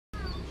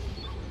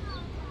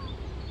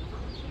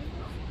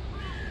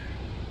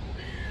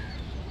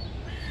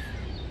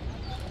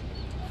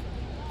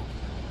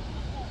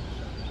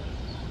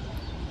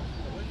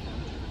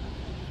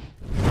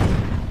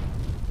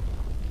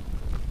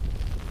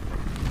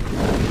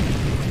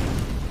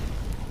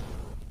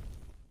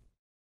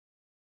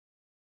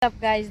What's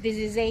up guys, this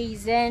is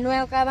Ace and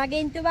welcome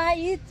again to my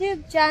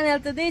YouTube channel.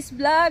 To this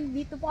vlog,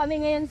 dito po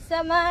kami ngayon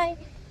sa may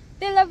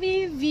Tel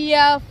Aviv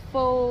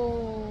Yafo.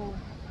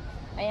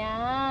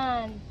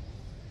 Ayan,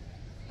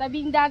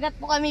 tabing dagat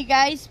po kami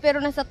guys, pero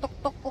nasa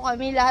tuktok po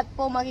kami. Lahat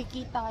po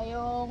makikita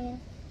yung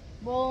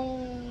buong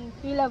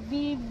Tel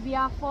Aviv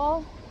Yafo.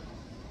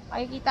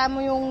 Makikita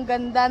mo yung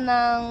ganda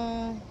ng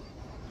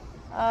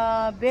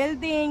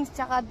buildings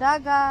tsaka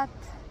dagat.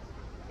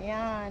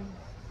 Ayan,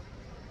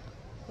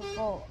 ito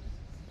po.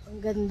 Ang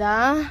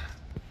ganda.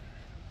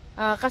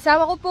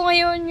 Kasama ko po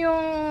ngayon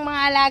yung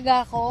mga alaga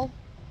ko.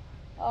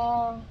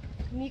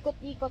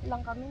 Mikot-ikot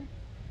lang kami.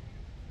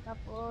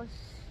 Tapos,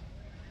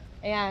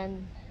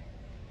 ayan.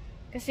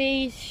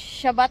 Kasi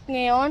Shabbat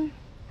ngayon.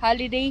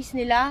 Holidays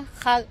nila.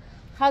 Hag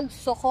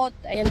Sukkot.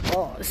 Ayan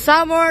po.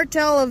 Summer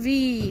Tel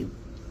Aviv.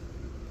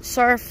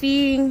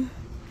 Surfing.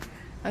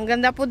 Ang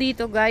ganda po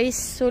dito guys.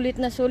 Sulit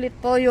na sulit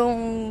po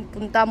yung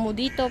punta mo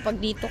dito. Pag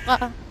dito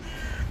ka.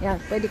 Ayan.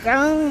 Pwede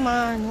kang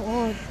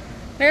manood.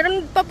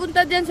 Meron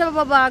papunta dyan sa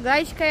baba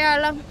guys, kaya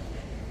lang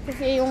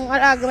kasi yung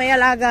alaga, may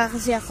alaga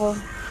kasi ako.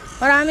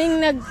 Maraming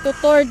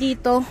nagtutor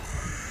dito.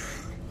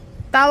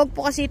 Tawag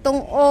po kasi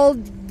itong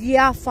Old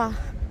Jaffa.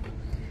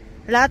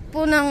 Lahat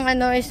po ng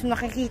ano is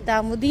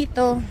makikita mo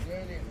dito.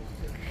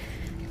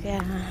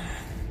 Kaya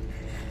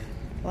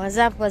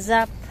what's up, what's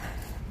up?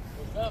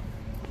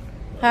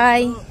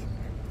 Hi.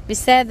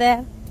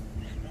 Biseder.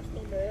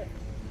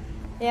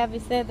 Yeah,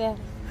 Biseder.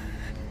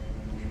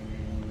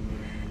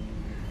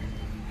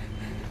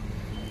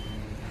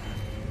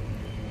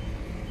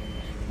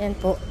 Yan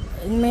po.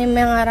 May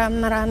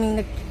maraming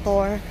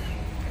nag-tour.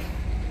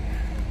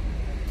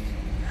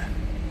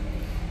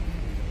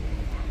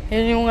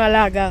 Yan yung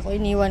alaga ko.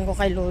 Iniwan ko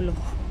kay Lolo.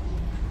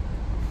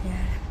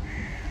 Yan.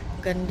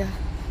 Ganda.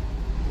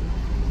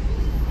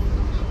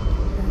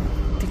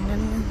 Tingnan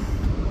mo.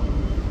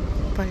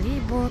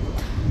 Palibot.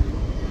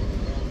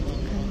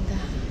 Ganda.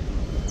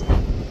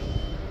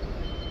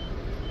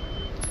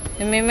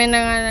 May na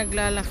nga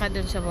naglalakad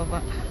dun sa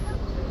baba.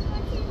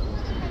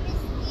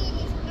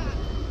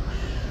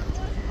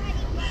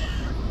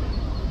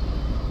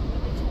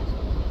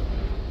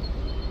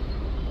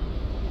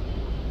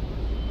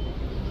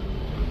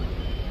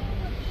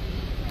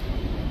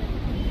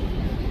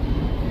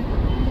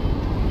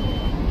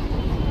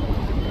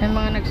 May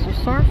mga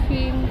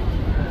nagsusurfing.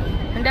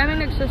 Ang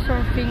daming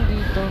nagsusurfing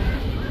dito.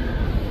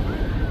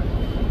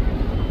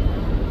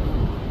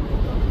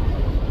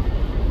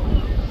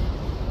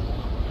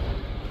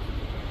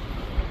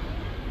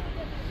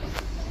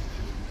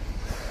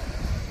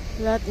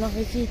 Lahat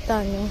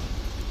makikita nyo.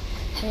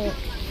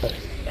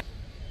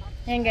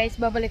 Ayan guys,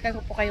 babalikan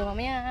ko po kayo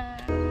mamaya.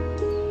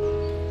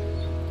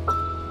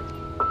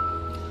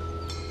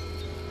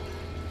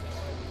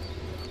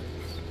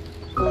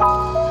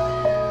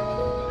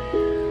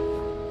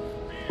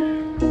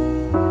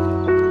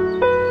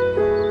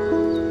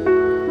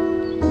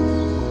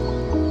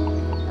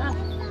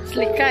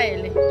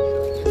 Slikay.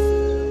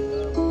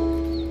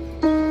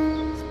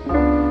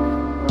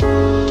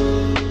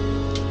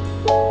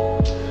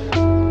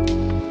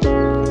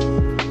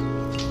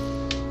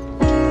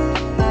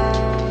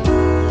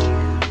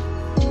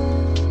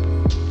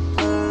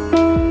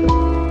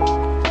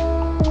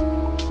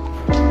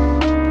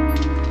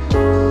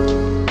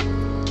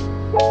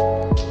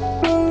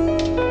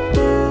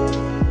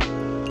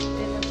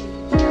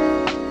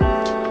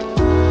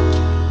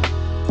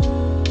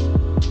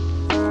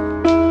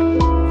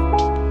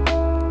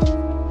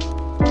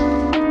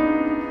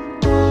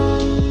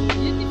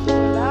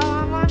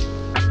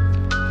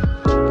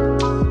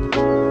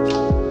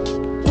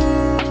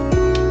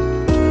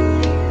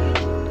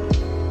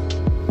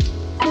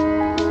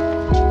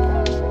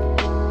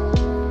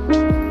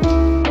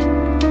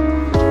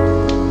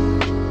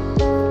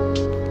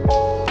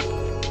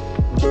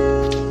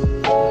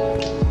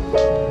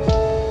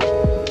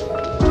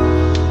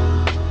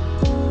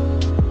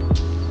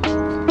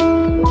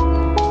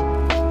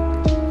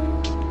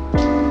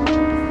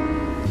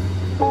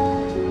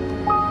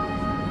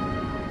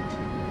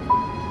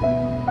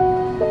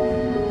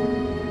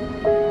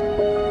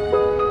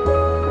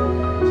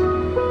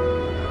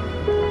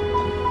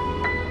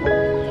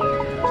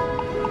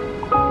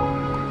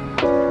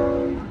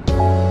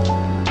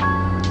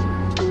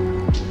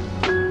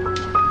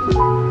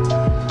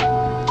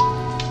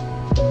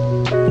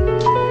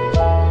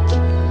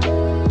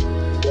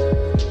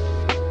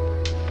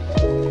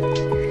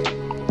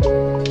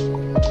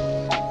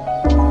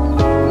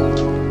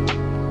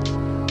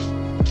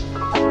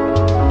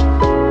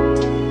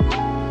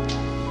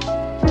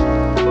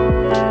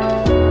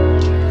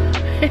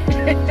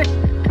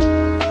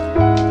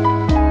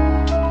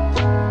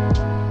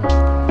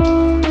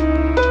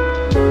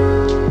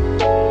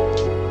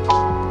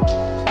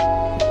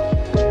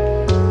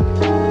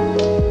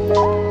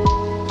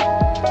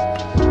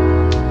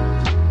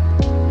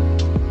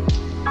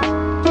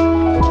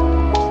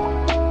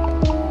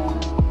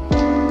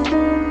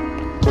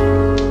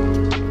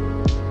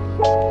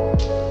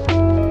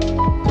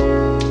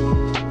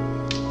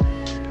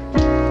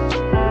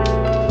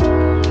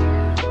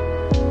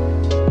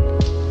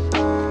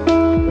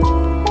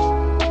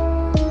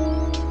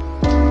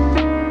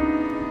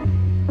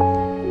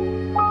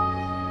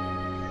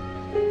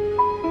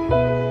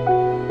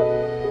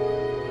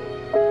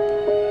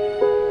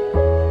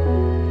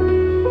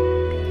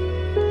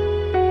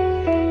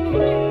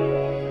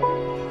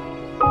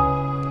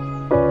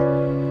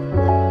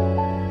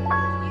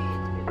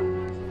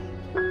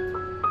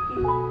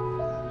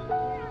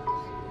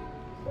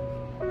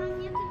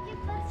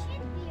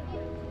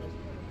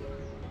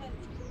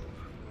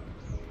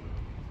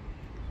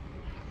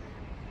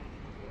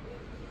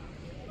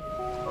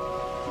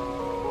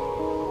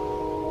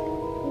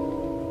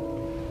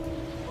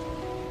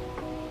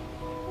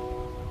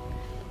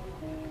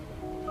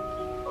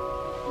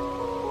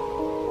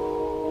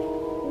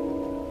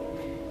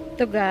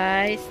 Ito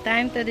guys,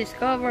 time to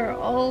discover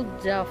Old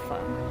Jaffa.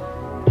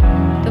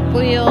 Ito po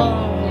yung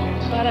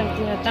parang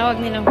tinatawag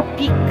nilang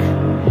peak.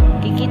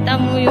 Kikita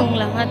mo yung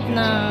lahat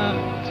na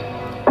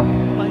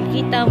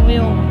makikita mo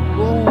yung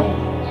buong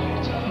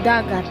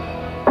dagat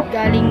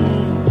galing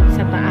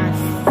sa taas.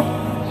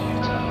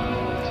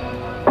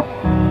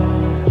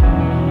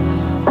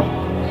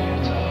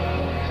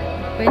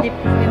 Pwede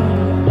po yung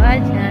bumaba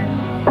dyan.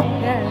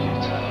 Yan.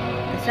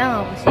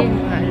 Kasama ko siya yung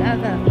mga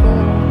alaga ko.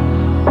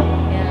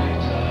 Yan.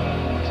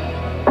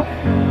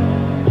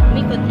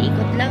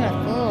 Umikot-ikot lang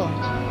ako.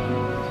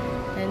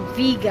 And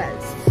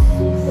Vegas.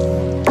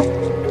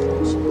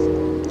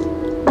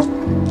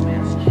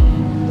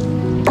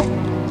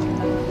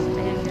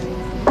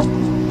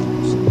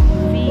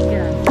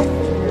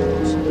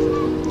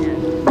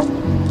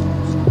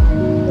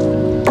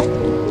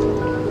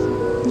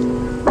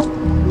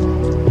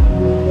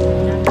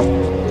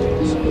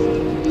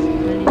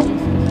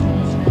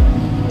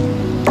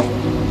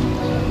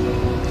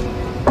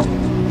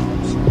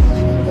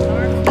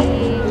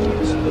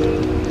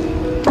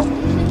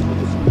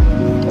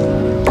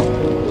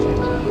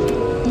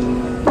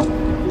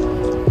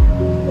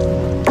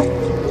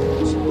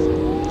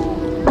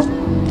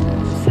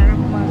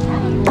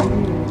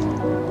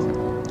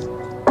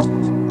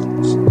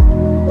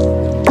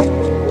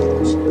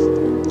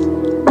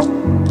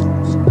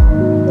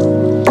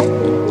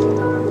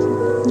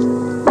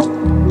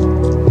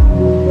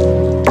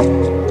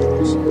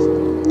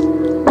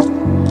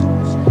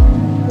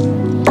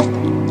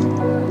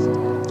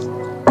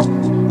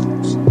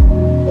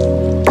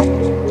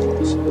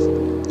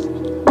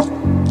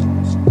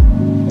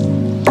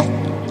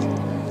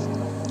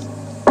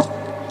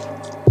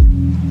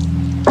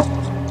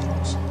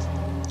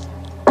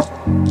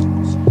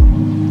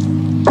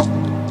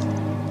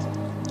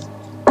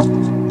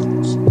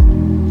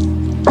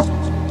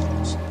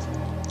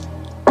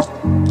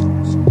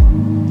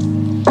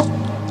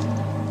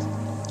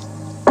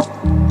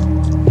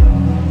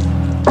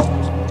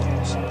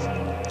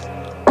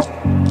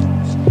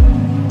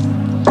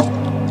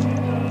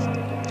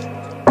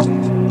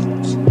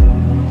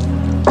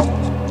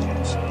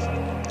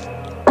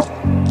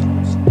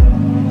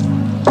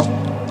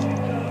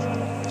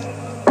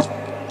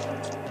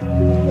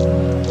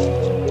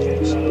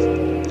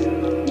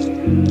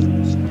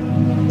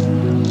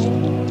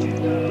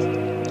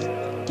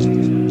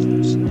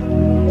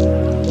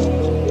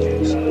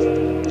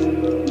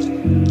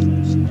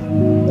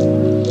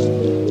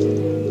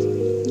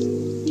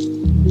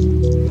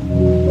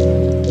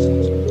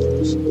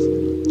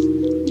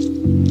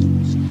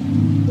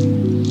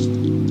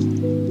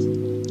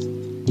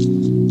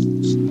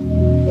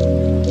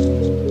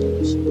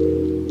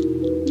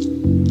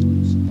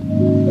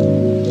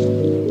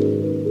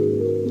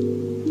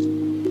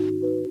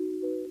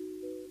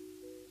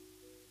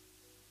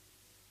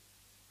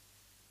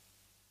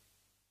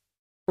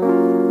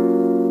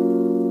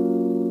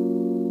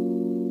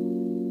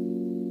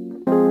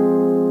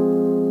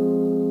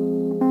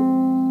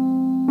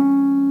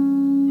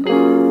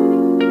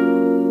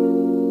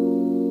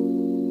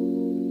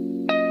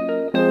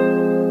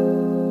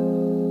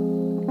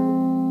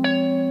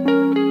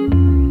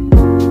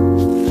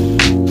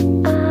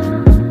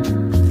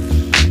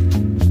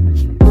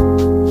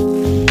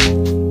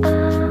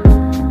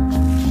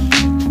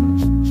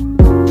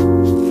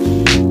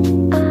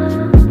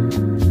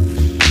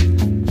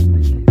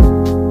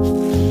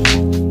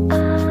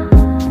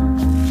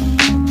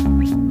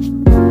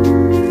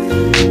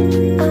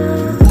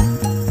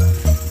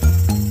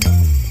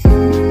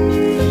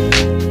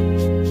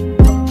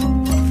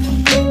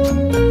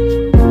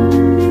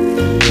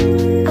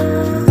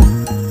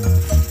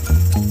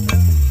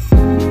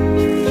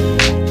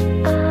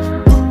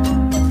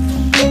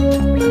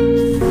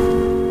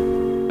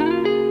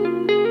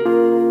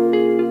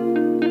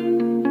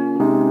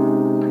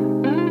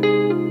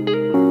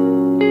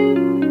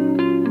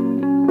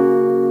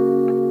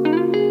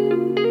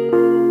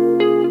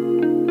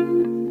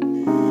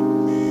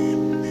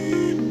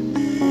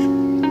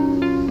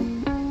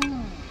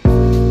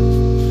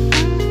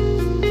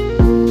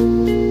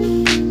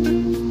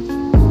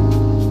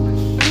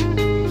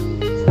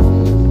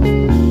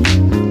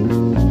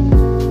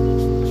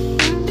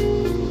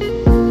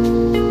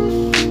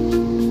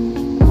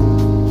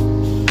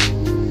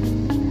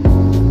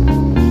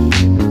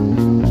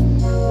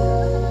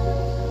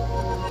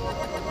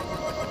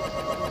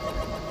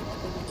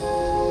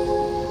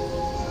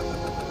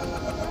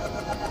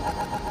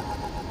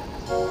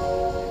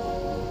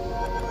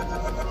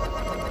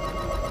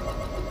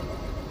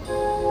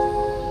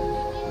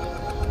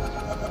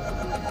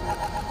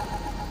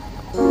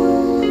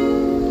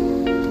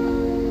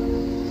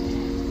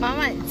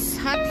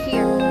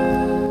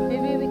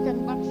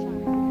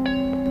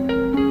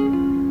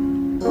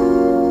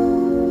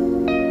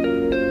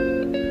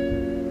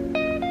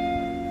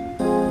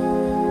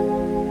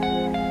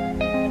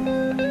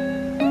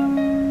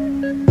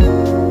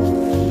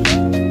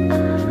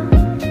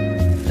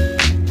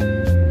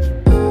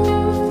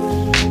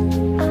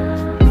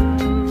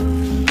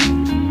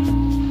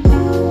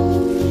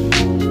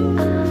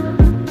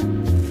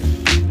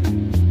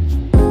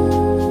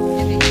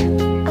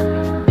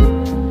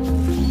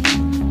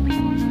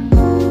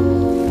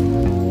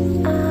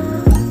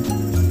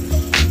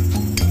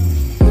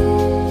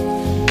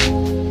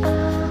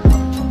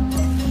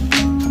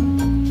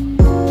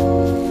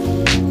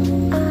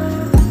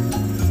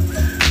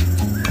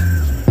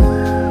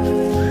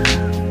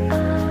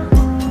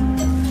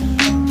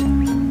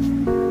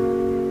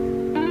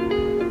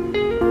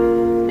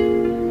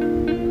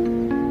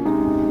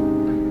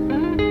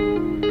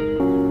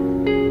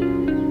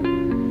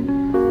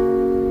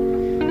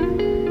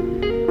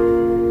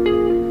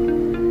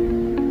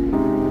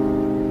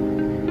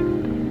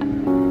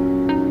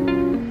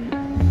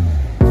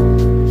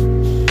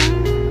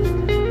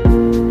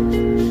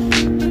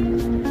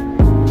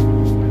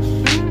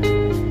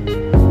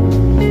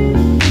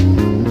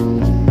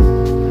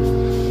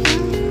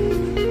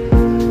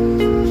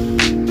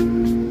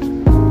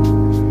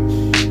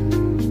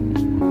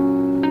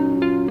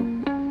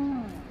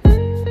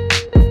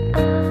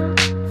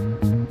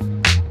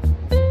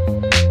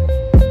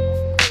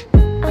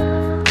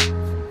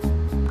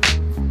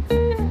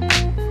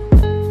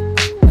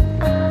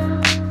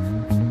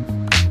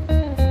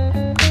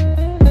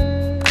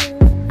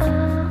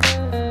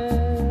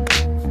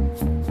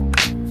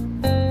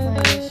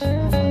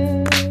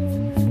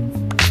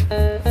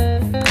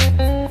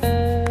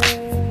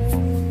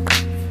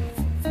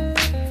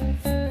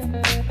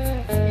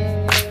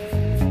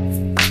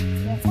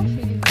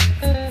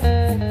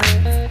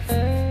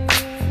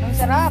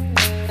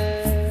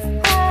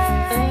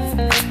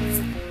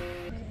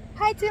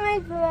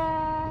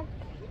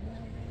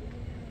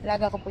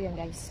 Alaga ko po yan,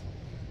 guys.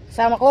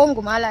 Kasama kong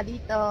gumala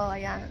dito.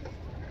 Ayan.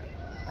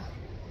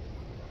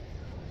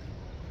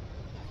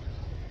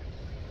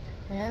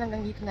 Ayan,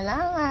 hanggang dito na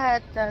lang.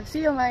 At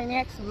see you on my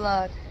next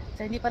vlog.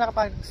 So, hindi pa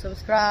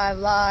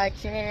nakapag-subscribe, like,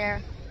 share.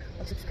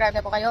 Mag-subscribe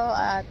na po kayo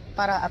at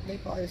para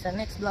update po kayo sa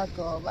next vlog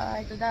ko.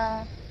 Bye!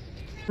 Tada!